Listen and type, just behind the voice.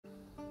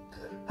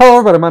Hello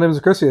everybody, my name is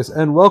Ochrisseus,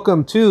 and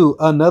welcome to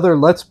another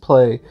Let's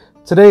Play.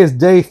 Today is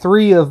day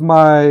 3 of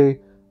my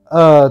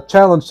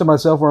challenge to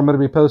myself where I'm going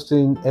to be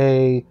posting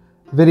a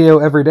video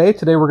every day.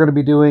 Today we're going to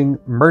be doing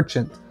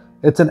Merchant.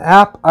 It's an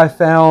app I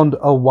found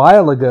a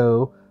while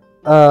ago.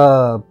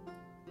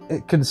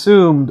 It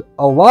consumed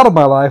a lot of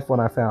my life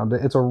when I found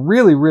it. It's a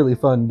really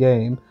fun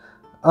game.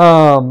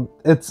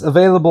 It's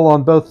available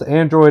on both the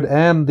Android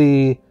and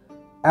the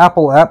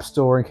Apple App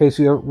Store in case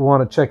you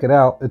want to check it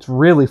out. It's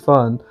really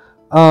fun.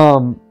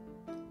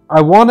 I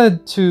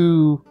wanted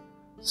to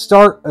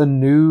start a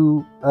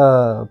new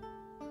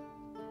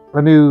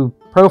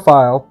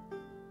profile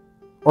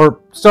or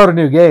start a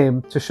new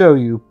game to show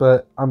you,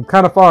 but I'm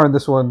kind of far in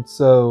this one,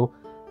 so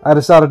I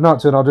decided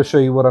not to, and I'll just show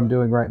you what I'm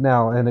doing right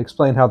now and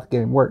explain how the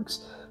game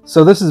works.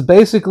 So this is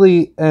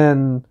basically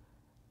an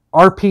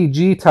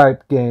RPG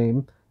type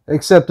game,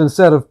 except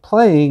instead of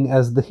playing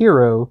as the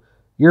hero,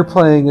 you're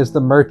playing as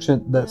the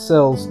merchant that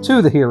sells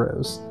to the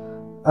heroes,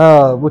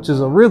 which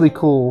is a really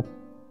cool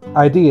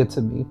idea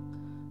to me.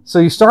 So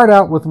you start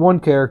out with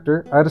one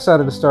character. I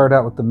decided to start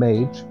out with the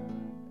mage,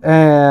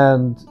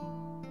 and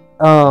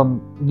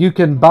you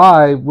can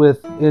buy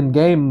with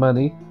in-game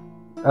money.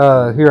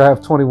 Here I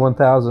have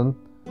 21,000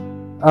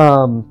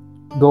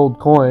 gold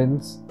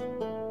coins.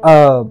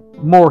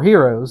 More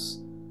heroes.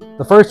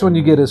 The first one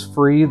you get is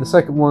free. The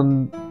second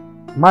one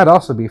might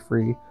also be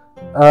free.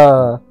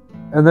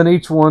 And then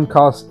each one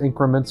costs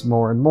increments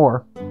more and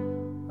more.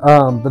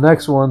 The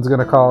next one's going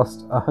to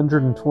cost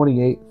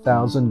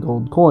 128,000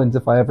 gold coins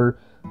if I ever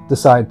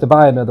decide to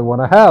buy another one.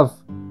 I have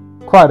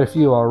quite a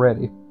few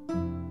already.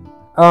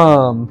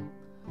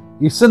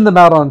 You send them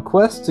out on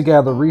quests to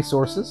gather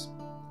resources.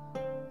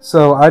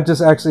 So I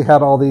just actually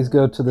had all these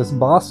go to this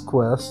boss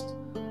quest.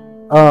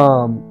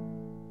 Bam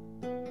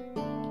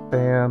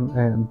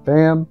and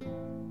bam.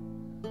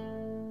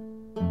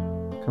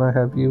 Can I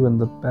have you in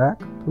the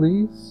back,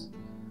 please?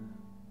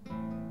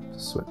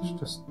 Switch.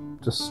 Just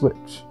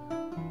switch.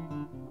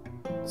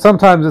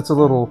 Sometimes it's a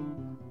little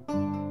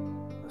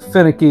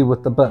finicky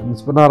with the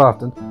buttons, but not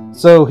often.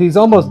 So he's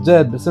almost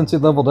dead, but since he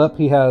leveled up,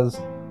 he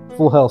has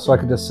full health, so I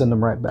can just send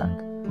him right back.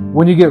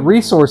 When you get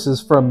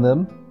resources from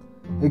them,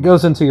 it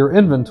goes into your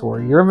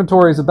inventory. Your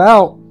inventory is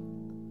about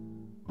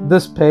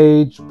this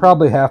page,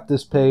 probably half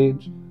this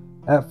page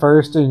at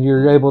first, and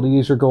you're able to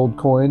use your gold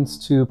coins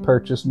to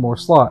purchase more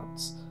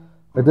slots.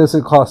 Like this,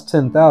 it costs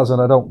 10,000.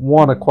 I don't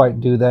want to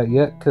quite do that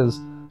yet, because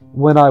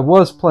when I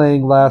was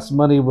playing last,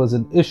 money was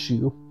an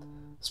issue.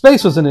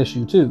 Space was an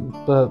issue too,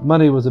 but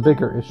money was a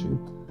bigger issue.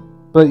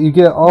 But you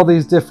get all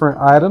these different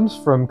items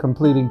from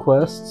completing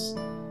quests,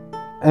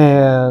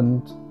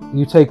 and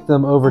you take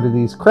them over to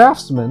these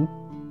craftsmen,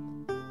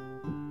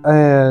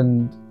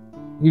 and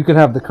you can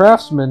have the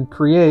craftsman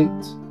create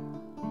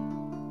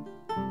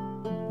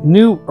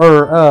new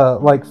or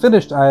like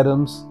finished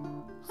items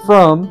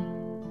from,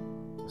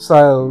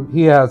 so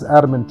he has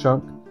adamant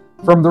chunk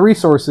from the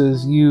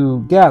resources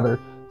you gather.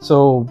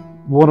 So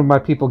one of my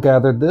people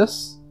gathered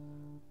this,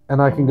 and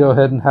I can go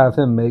ahead and have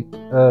him make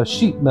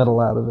sheet metal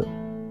out of it.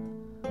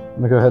 I'm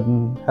going to go ahead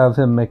and have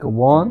him make a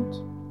wand.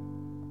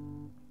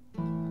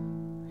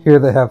 Here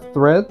they have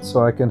thread,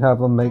 so I can have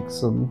them make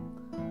some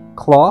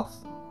cloth.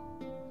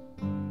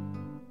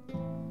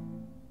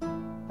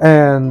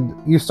 And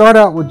you start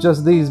out with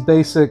just these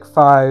basic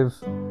 5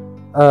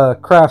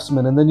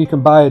 craftsmen, and then you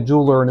can buy a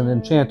jeweler and an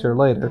enchanter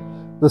later.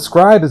 The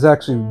scribe is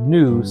actually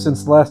new.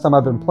 Since the last time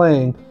I've been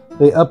playing,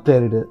 they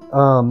updated it.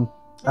 I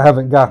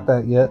haven't got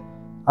that yet.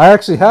 I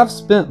actually have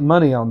spent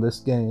money on this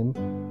game.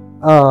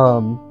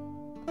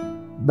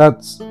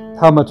 That's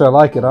how much I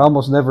like it. I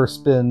almost never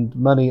spend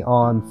money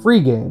on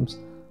free games,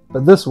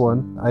 but this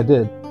one I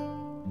did.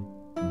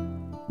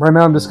 Right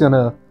now I'm just going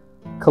to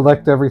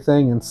collect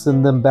everything and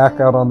send them back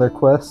out on their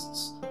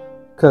quests,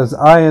 because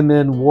I am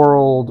in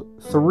World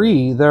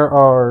 3. There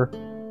are,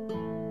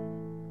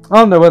 I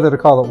don't know whether to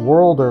call it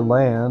world or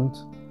land.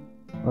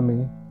 Let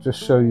me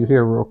just show you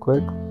here real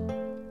quick.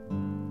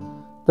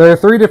 There are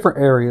 3 different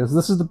areas.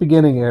 This is the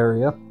beginning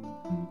area,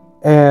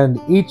 and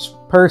each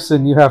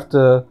person you have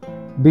to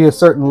be a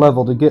certain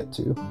level to get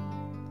to.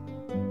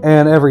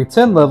 And every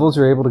 10 levels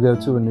you're able to go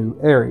to a new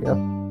area.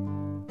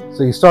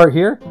 So you start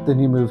here, then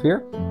you move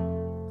here.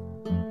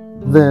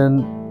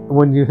 Then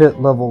when you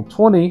hit level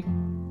 20,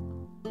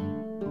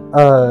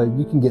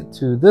 you can get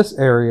to this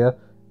area.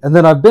 And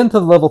then I've been to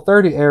the level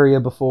 30 area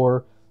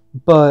before,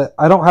 but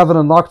I don't have it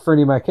unlocked for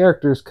any of my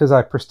characters because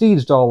I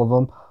prestiged all of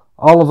them.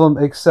 All of them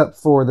except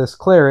for this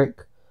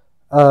cleric.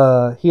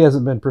 He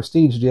hasn't been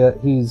prestiged yet.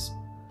 He's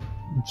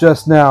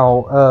just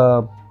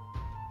now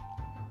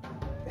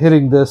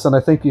hitting this, and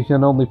I think you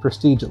can only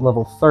prestige at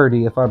level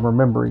 30 if I'm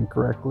remembering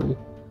correctly.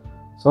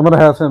 So I'm going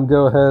to have him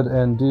go ahead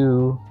and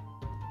do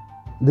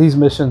these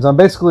missions. I'm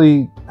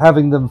basically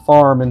having them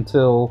farm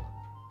until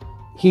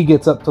he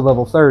gets up to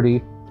level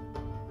 30.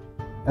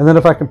 And then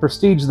if I can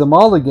prestige them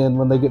all again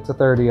when they get to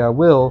 30, I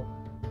will.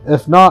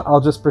 If not,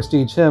 I'll just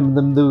prestige him and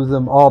then move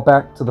them all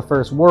back to the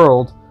first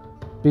world,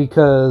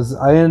 because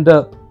I end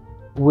up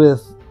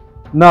with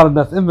not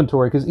enough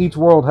inventory, because each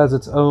world has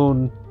its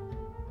own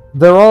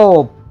they're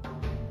all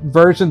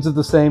versions of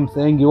the same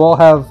thing. You all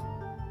have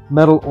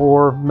metal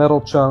ore,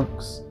 metal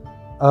chunks,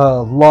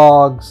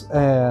 logs,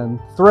 and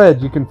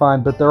thread you can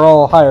find, but they're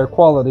all higher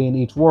quality in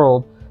each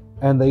world,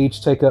 and they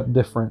each take up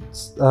different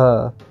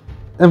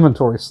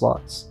inventory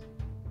slots.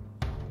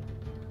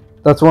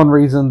 That's one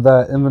reason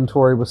that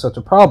inventory was such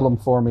a problem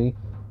for me,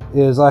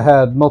 is I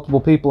had multiple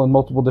people in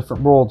multiple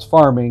different worlds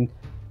farming,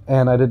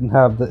 and I didn't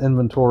have the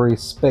inventory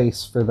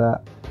space for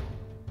that.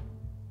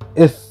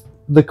 If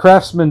the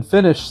craftsman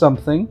finished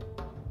something,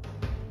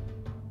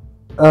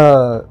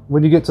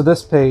 when you get to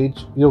this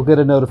page, you'll get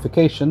a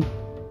notification.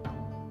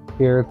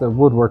 Here, the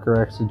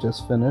woodworker actually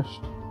just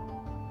finished.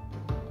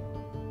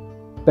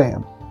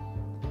 Bam.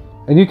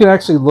 And you can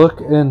actually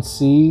look and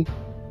see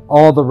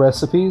all the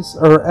recipes,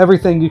 or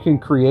everything you can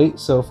create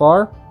so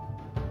far.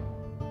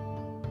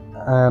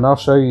 And I'll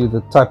show you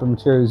the type of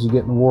materials you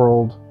get in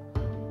World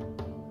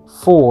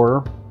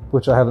 4,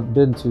 which I haven't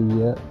been to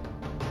yet.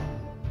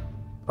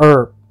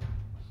 Or,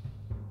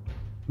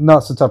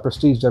 not since I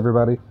prestiged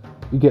everybody.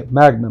 You get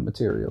magma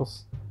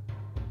materials.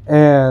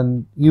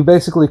 And you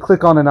basically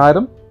click on an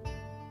item.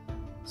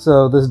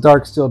 So this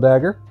dark steel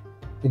dagger,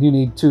 and you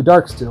need 2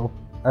 dark steel.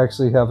 I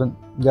actually haven't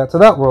got to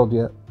that world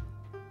yet.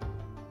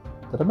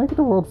 Did I make it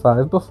to World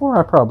 5 before?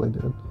 I probably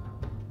did.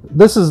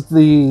 This is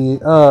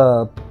the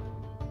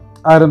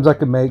items I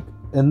can make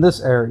in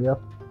this area.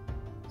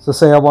 So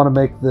say I want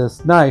to make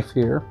this knife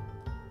here.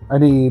 I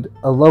need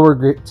a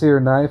lower tier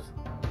knife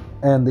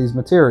and these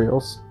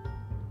materials.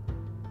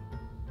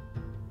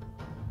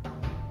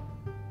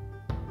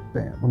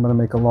 Bam, I'm going to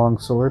make a long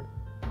sword.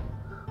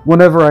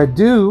 Whenever I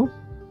do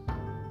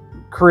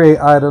create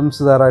items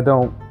that I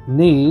don't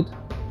need,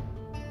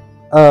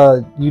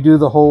 you do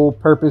the whole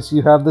purpose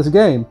you have this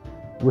game,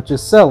 which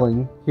is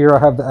selling. Here I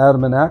have the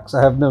adamant axe.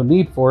 I have no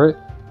need for it.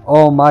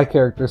 All my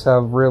characters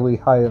have really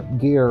high up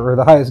gear, or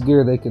the highest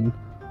gear they can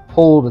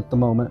hold at the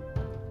moment.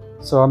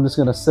 So I'm just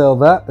going to sell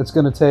that. It's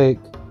going to take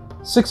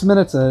 6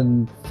 minutes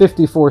and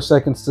 54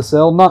 seconds to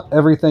sell. Not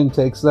everything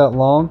takes that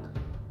long.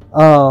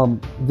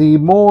 The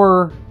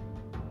more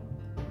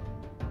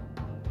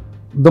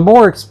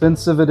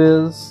expensive it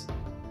is,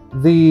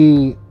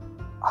 the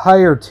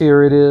higher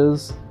tier it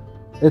is,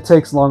 it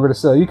takes longer to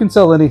sell. You can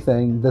sell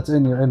anything that's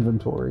in your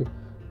inventory.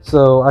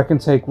 So I can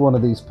take one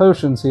of these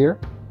potions here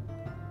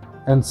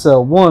and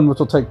sell one, which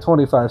will take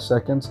 25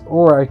 seconds,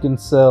 or I can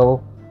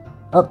sell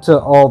up to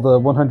all the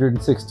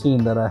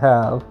 116 that I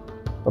have.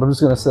 But I'm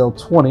just going to sell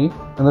 20,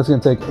 and that's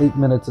going to take 8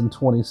 minutes and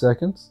 20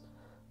 seconds.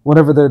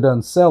 Whenever they're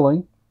done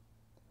selling,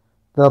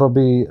 that'll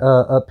be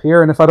up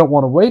here. And if I don't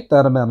want to wait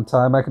that amount of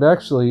time, I could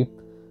actually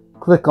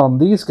click on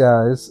these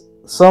guys.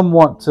 Some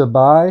want to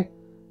buy,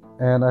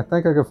 and I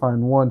think I could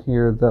find one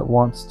here that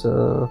wants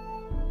to...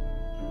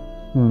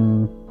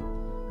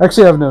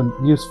 Actually, I have no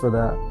use for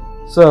that.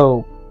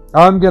 So,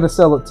 I'm going to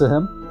sell it to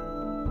him.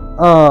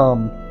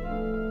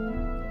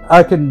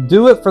 I can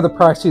do it for the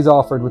price he's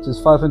offered, which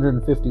is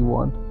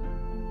 551.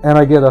 And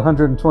I get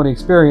 120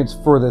 experience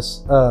for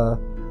this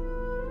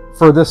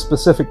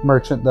specific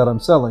merchant that I'm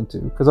selling to,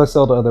 because I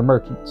sell to other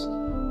merchants.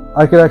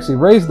 I could actually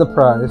raise the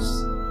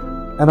price,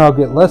 and I'll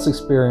get less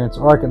experience,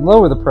 or I can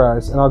lower the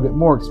price, and I'll get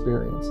more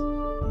experience.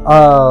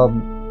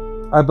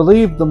 I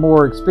believe the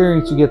more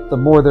experience you get, the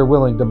more they're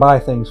willing to buy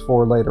things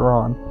for later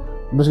on.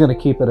 I'm just going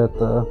to keep it at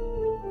the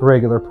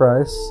regular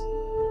price.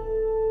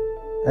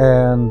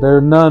 And there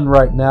are none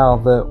right now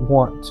that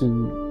want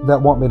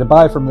me to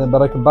buy from them,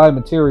 but I can buy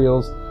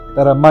materials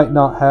that I might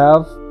not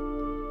have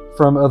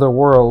from other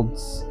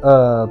worlds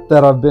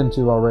that I've been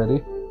to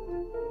already.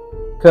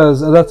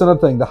 Because that's another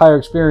thing, the higher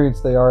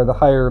experience they are, the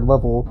higher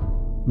level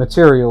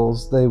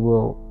materials they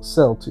will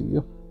sell to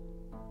you.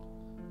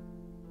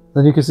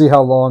 Then you can see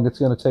how long it's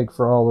going to take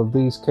for all of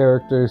these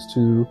characters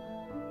to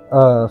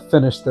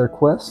finish their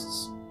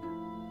quests.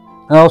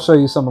 And I'll show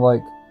you some of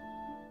like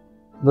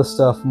the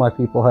stuff my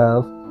people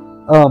have.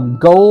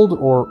 Gold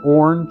or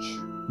orange,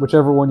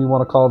 whichever one you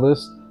want to call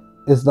this,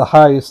 is the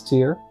highest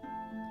tier.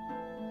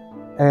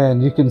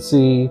 And you can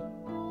see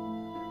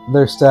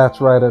their stats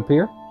right up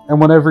here.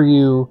 And whenever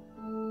you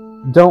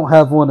don't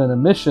have one in a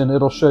mission,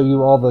 it'll show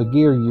you all the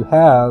gear you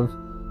have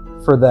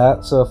for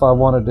that. So if I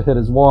wanted to hit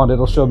his wand,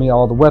 it'll show me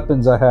all the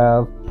weapons I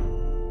have,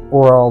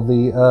 or all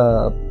the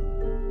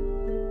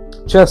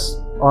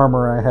chest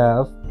armor I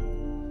have,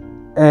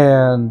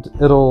 and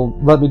it'll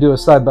let me do a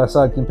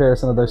side-by-side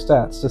comparison of their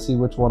stats to see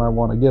which one I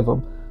want to give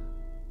them.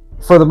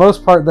 For the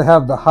most part, they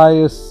have the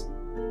highest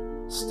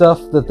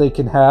stuff that they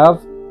can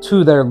have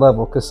to their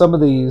level, because some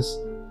of these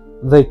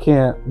they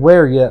can't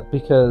wear yet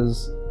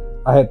because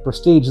I had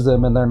prestiged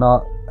them and they're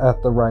not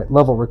at the right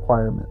level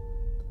requirement.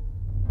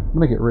 I'm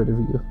going to get rid of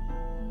you.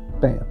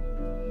 Bam.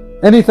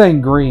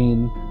 Anything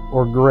green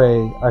or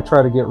gray, I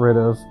try to get rid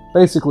of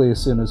basically as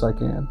soon as I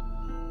can.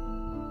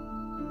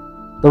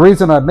 The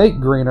reason I make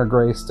green or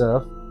gray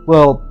stuff,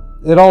 well,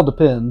 it all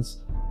depends.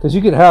 Because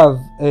you could have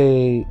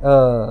a,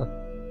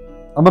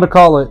 I'm going to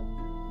call it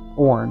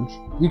orange.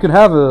 You could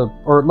have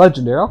or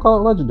legendary, I'll call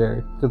it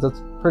legendary, because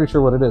that's pretty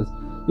sure what it is.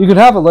 You could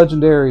have a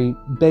legendary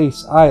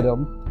base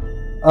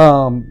item,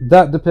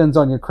 That depends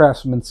on your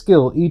craftsman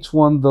skill. Each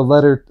one, the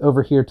letter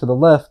over here to the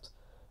left,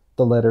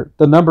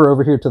 the number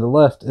over here to the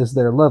left is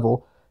their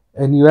level,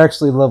 and you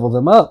actually level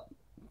them up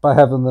by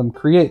having them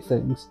create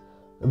things.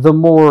 The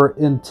more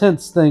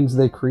intense things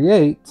they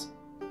create,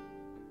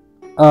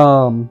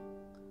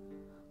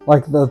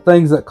 like the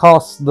things that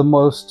cost the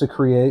most to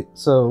create,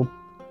 so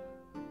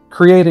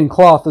creating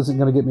cloth isn't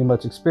going to get me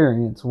much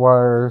experience,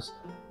 whereas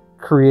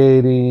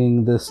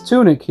creating this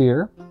tunic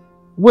here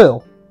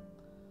will.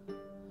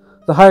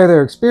 The higher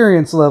their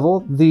experience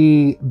level,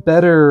 the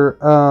better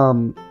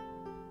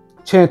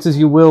chances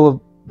you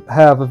will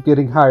have of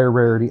getting higher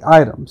rarity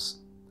items.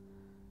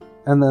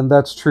 And then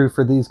that's true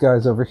for these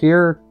guys over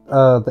here.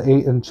 The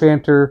 8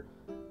 enchanter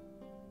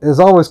is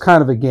always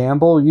kind of a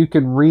gamble. You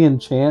can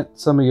re-enchant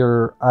some of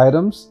your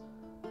items.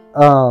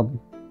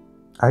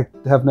 I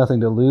have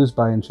nothing to lose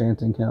by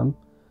enchanting him.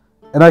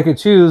 And I could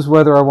choose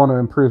whether I want to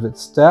improve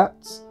its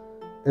stats,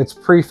 its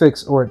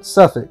prefix, or its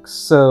suffix.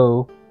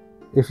 So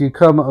if you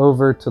come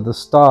over to the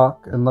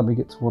stock, and let me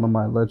get to one of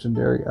my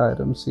legendary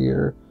items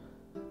here.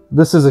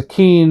 This is a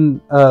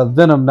keen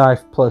venom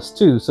knife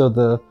 +2. So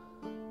the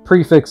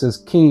prefix is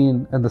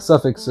keen and the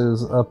suffix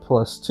is a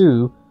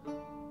 +2.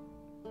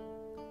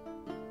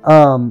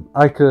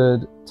 I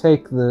could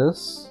take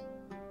this.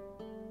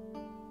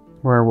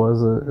 Where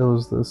was it? It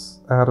was this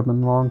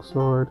adamant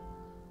longsword.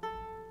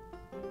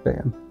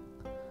 Bam.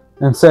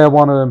 And say I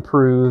want to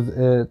improve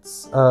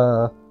its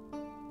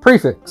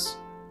prefix.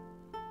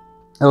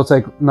 It'll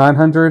take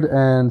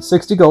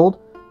 960 gold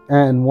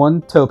and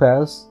 1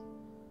 topaz.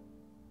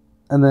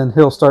 And then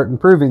he'll start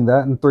improving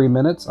that. In 3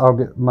 minutes, I'll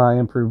get my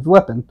improved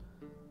weapon.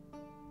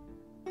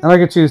 And I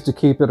can choose to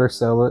keep it or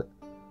sell it.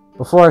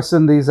 Before I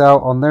send these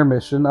out on their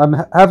mission, I'm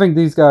having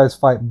these guys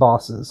fight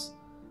bosses.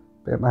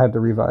 Bam, I had to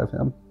revive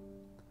him.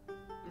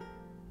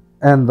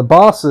 And the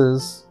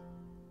bosses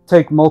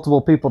take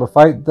multiple people to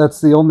fight.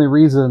 That's the only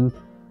reason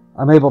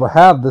I'm able to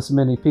have this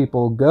many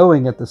people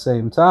going at the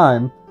same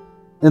time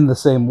in the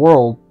same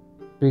world,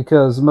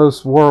 because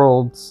most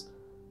worlds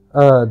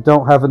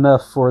don't have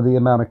enough for the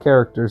amount of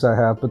characters I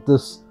have, but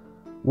this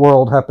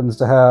world happens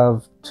to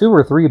have 2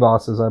 or 3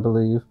 bosses, I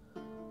believe.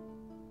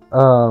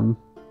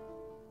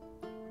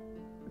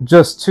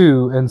 Just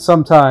 2, and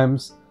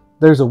sometimes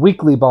there's a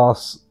weekly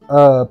boss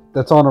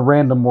that's on a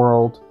random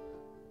world,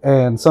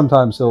 and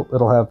sometimes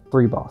it'll have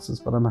 3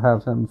 bosses, but I'm going to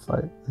have him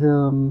fight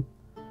him.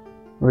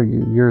 Where are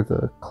you? You're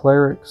the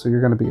cleric, so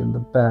you're going to be in the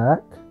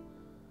back.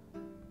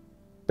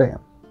 Bam.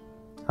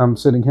 I'm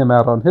sending him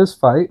out on his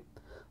fight.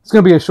 It's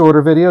going to be a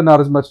shorter video, not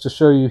as much to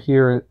show you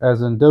here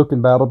as in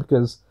Dokkan Battle,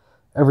 because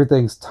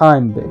everything's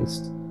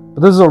time-based.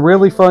 But this is a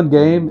really fun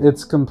game.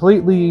 It's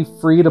completely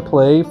free to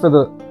play for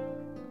the...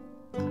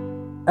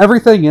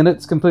 Everything in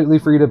it's completely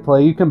free to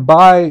play. You can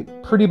buy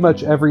pretty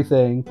much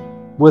everything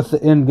with the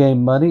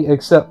in-game money,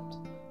 except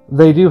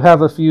they do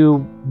have a few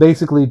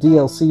basically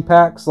DLC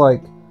packs,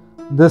 like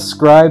this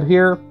scribe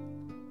here.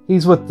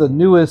 He's with the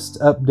newest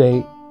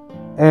update,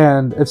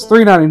 and it's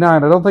 $3.99. I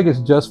don't think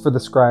it's just for the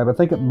scribe. I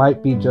think it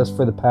might be just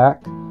for the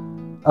pack,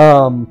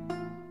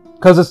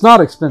 because it's not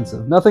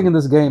expensive. Nothing in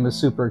this game is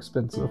super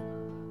expensive.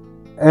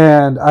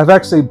 And I've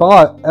actually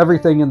bought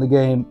everything in the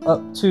game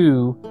up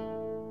to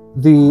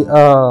the,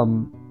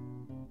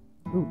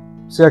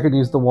 see, I can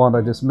use the wand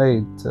I just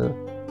made to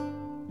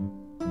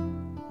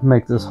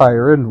make this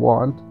higher end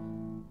wand.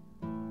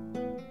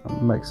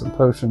 I'll make some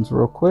potions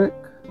real quick.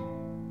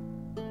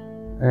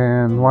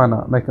 And why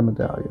not make a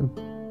medallion?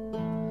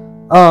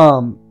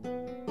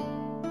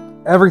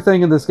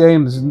 Everything in this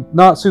game is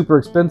not super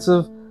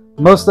expensive.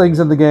 Most things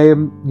in the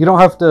game, you don't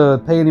have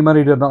to pay any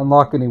money to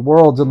unlock any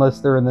worlds unless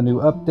they're in the new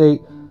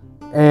update.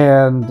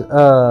 And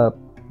the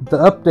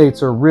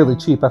updates are really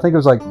cheap. I think it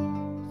was like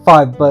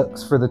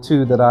 $5 for the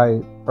 2 that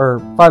or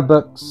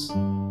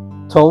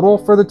 $5 total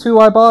for the 2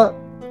 I bought.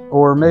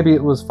 Or maybe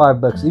it was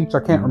 $5 each. I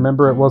can't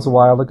remember. It was a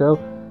while ago.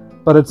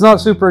 But it's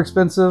not super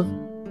expensive.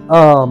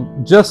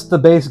 Just the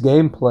base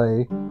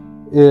gameplay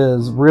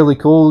is really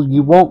cool.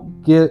 You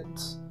won't get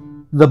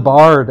the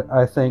Bard,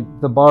 I think.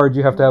 The Bard,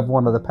 you have to have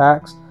one of the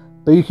packs.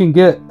 But you can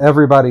get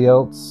everybody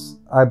else,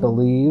 I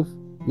believe.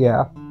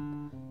 Yeah.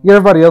 You get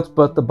everybody else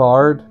but the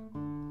Bard.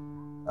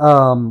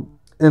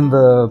 In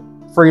the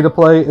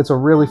free-to-play, it's a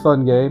really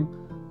fun game.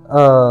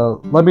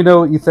 Let me know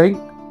what you think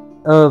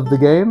of the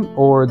game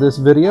or this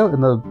video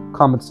in the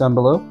comments down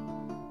below.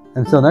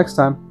 Until next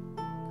time,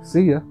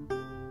 see ya.